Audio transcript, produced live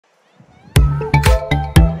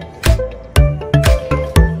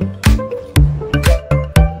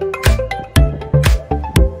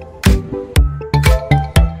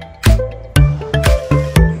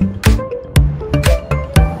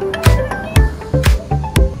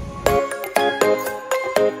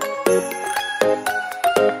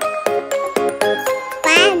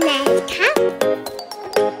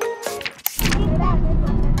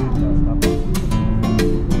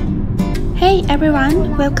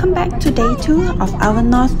everyone, welcome back to day 2 of our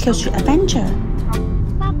North Kyushu adventure.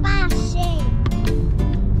 Papa, say.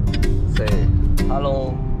 Say,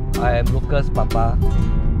 hello, I am Lucas, Papa.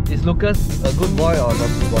 Is Lucas a good boy or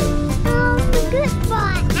naughty boy? Good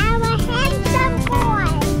boy. I'm a handsome boy.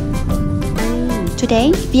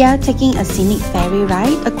 Today, we are taking a scenic ferry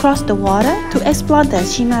ride across the water to explore the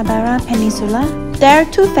Shimabara Peninsula. There are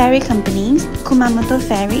 2 ferry companies, Kumamoto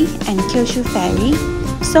Ferry and Kyushu Ferry.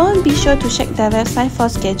 So be sure to check their website for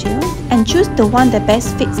schedule and choose the one that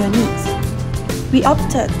best fits your needs. We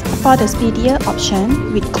opted for the speedier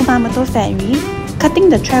option with Kumamoto Ferry, cutting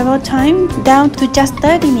the travel time down to just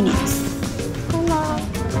 30 minutes. Hello.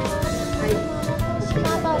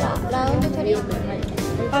 Shimabara, round trip.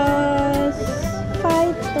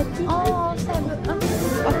 5:30. Oh, 7.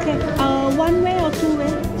 Okay. One way or two way?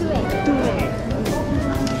 Two way. Two way.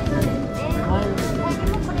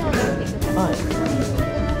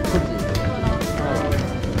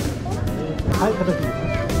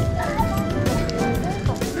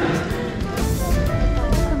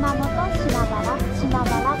 Kumamoto, Shimabara,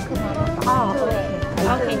 Shimabara, Kumamoto. Oh, Two way.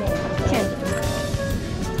 okay. Okay.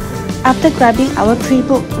 After grabbing our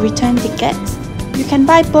pre-booked return tickets, you can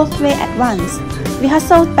buy both way at once. We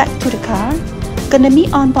hustled back to the car. Gonna be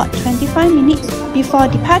on board 25 minutes before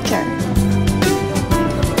departure.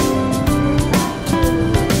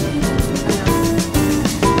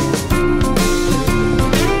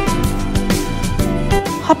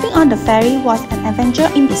 Hopping on the ferry was an adventure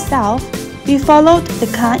in itself. We followed the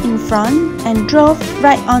car in front and drove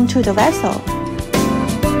right onto the vessel.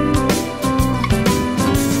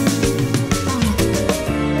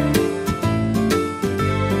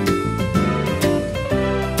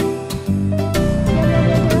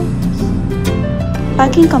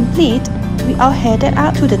 Parking complete, we all headed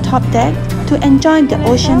out to the top deck to enjoy the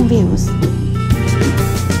ocean views.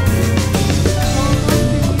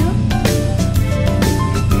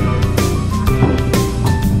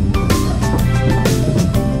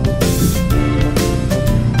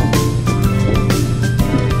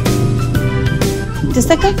 The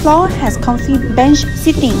second floor has comfy bench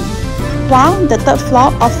seating, while the third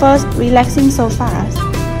floor offers relaxing sofas,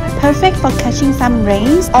 perfect for catching some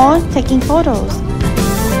rays or taking photos.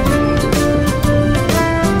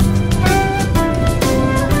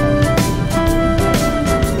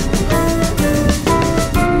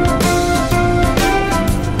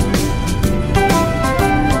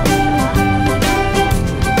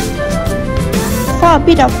 For a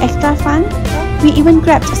bit of extra fun, we even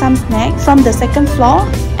grabbed some snacks from the second floor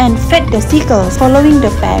and fed the seagulls following the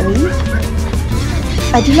ferry.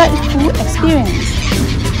 A delightful experience.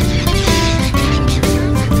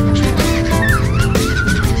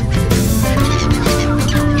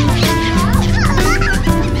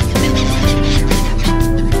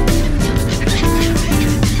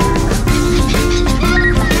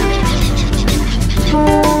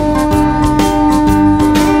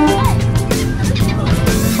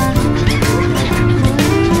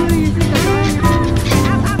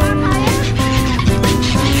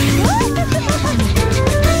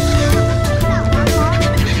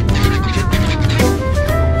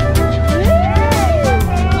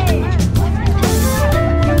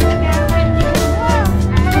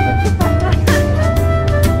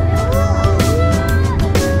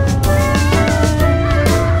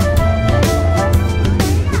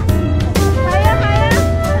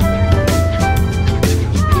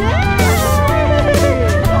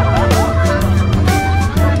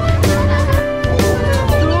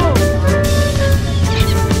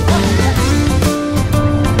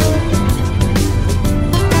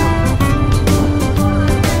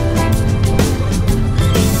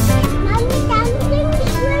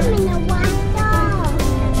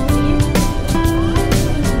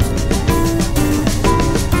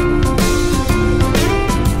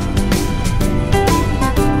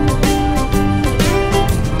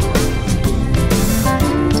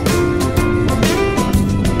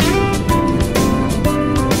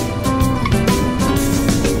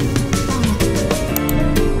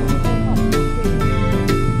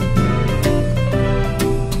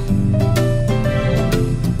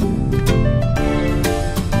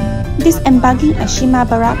 Disembarking at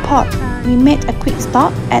Shimabara port, we made a quick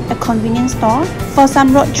stop at a convenience store for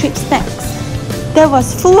some road trip snacks. There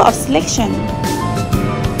was full of selection.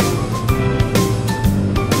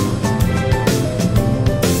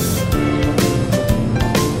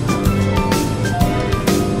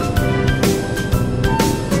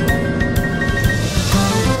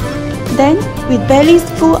 Then, with bellies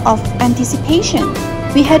full of anticipation,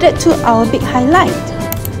 we headed to our big highlight,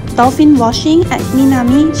 dolphin washing at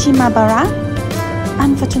Minami Shimabara.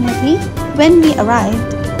 Unfortunately, When we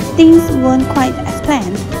arrived, things weren't quite as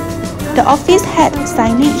planned. The office had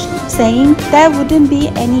signage saying there wouldn't be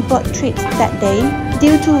any boat trips that day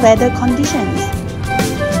due to weather conditions.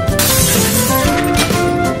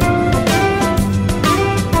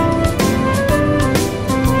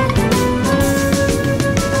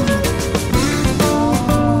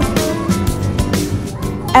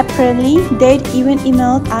 Apparently, they'd even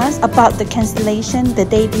emailed us about the cancellation the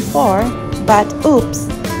day before, but oops,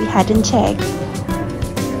 we hadn't checked.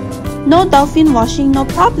 No dolphin washing, no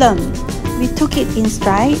problem. We took it in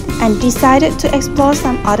stride and decided to explore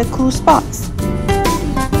some other cool spots.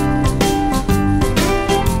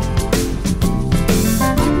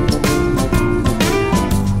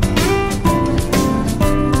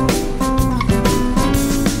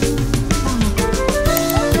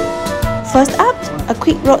 First up, a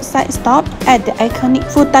quick roadside stop at the iconic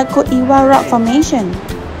Futako-Iwa rock formation.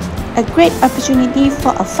 A great opportunity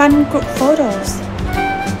for a fun group photos.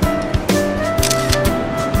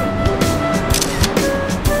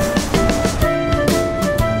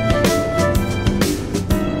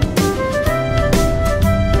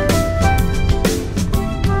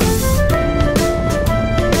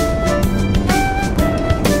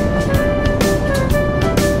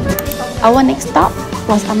 Our next stop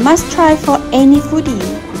was a must-try for any foodie.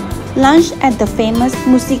 Lunch at the famous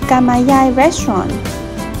Musigamaya restaurant.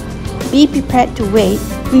 Be prepared to wait.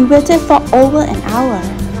 We waited for over an hour.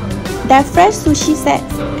 Their fresh sushi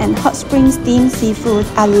sets and hot spring steamed seafood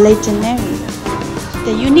are legendary.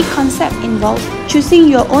 The unique concept involves choosing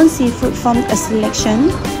your own seafood from a selection,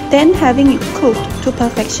 then having it cooked to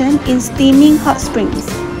perfection in steaming hot springs.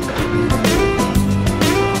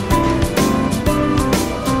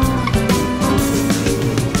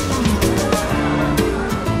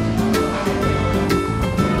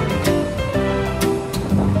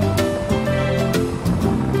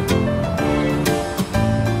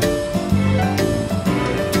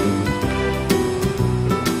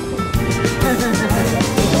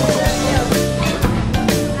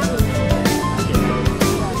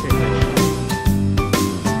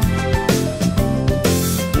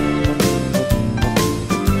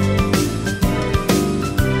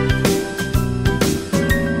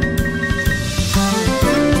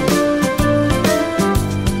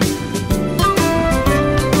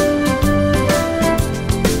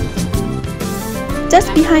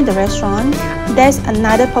 Just behind the restaurant, there's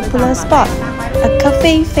another popular spot, a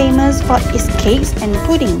cafe famous for its cakes and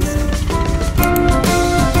puddings.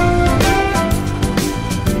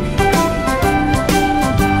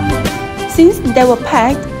 Since they were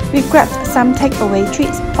packed, we grabbed some takeaway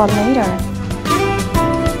treats for later.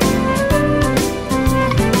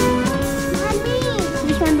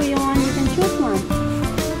 Which one do you want? You can choose one.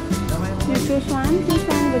 You choose one. Which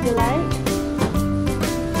one would you like?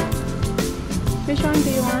 Which one do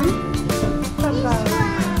you want?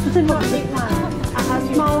 Big one.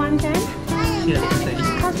 A small one can?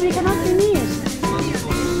 Because we cannot finish.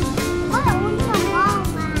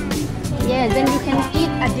 Yes, then you can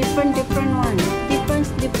eat a different one.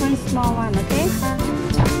 Different small one, okay?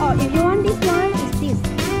 Oh, if you want this one, it's this.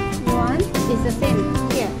 You want? It's the same.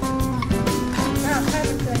 Here.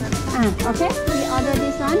 Okay? We order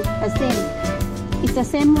this one, the same. It's the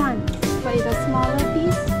same one, but it's a smaller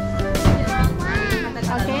piece.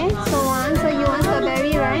 Okay, so you want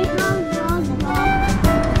strawberry, right?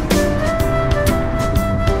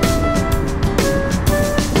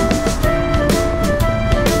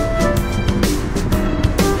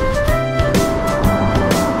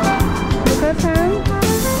 Your turn.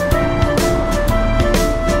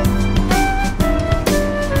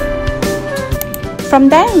 From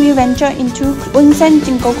there, we venture into Onsen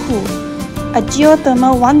Jingoku, a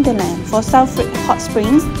geothermal wonderland for sulfuric hot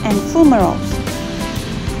springs and fumaroles.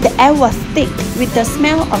 The air was thick with the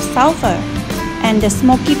smell of sulfur, and the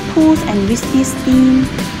smoky pools and wispy steam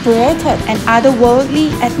created an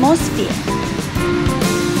otherworldly atmosphere.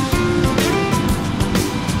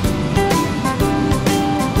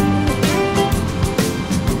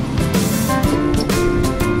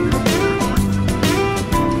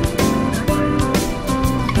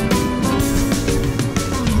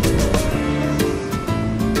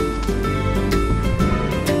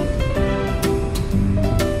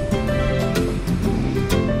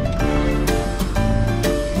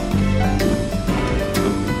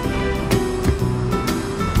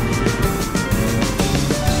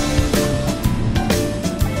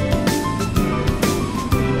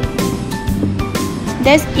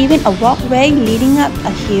 There's even a walkway leading up a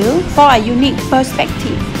hill for a unique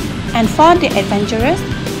perspective, and for the adventurous,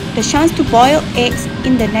 the chance to boil eggs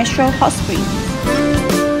in the natural hot springs.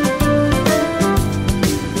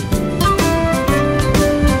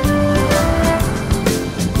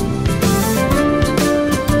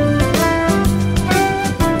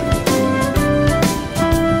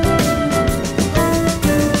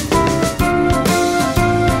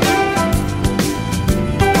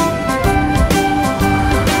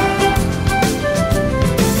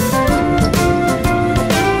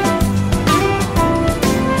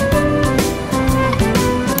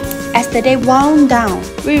 the day wound down,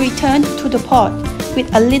 we returned to the port with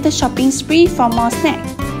a little shopping spree for more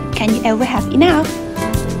snacks. Can you ever have enough?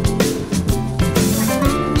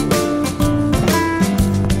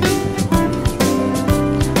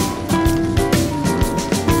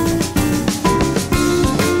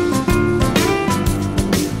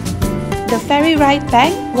 The ferry ride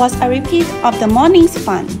back was a repeat of the morning's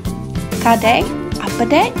fun. Car deck, upper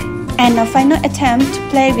deck, and a final attempt to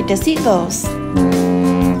play with the seagulls.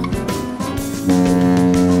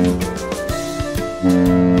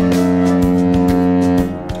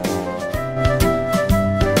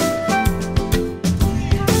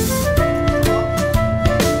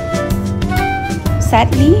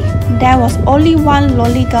 Sadly, there was only one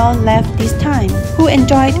lolly girl left this time, who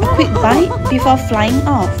enjoyed a quick bite before flying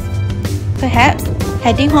off. Perhaps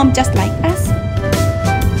heading home just like us.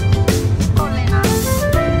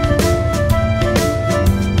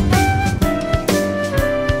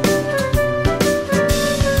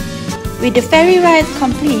 With the ferry ride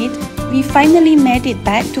complete, we finally made it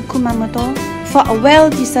back to Kumamoto for a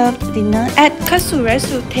well-deserved dinner at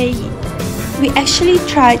Kasuresu Tei. We actually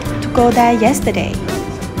tried to go there yesterday,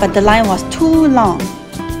 but the line was too long.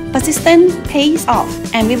 Persistence pays off,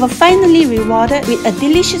 and we were finally rewarded with a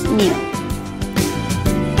delicious meal.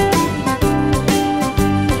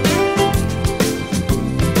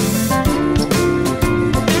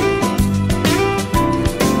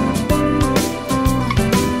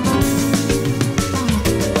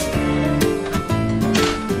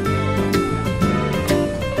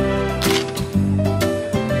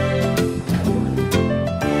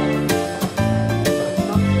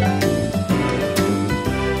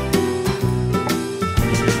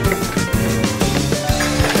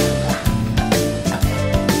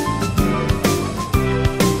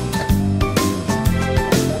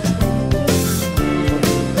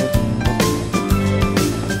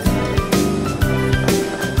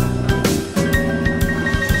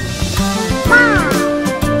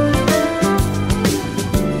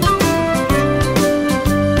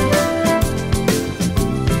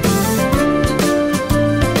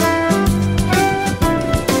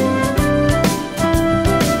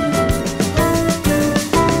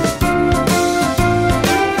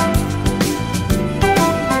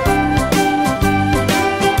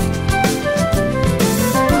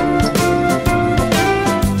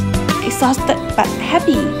 Exhausted but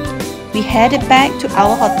happy, we headed back to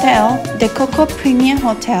our hotel, the Coco Premier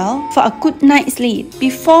Hotel, for a good night's sleep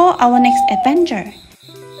before our next adventure.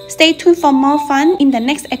 Stay tuned for more fun in the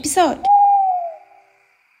next episode.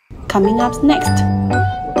 Coming up next.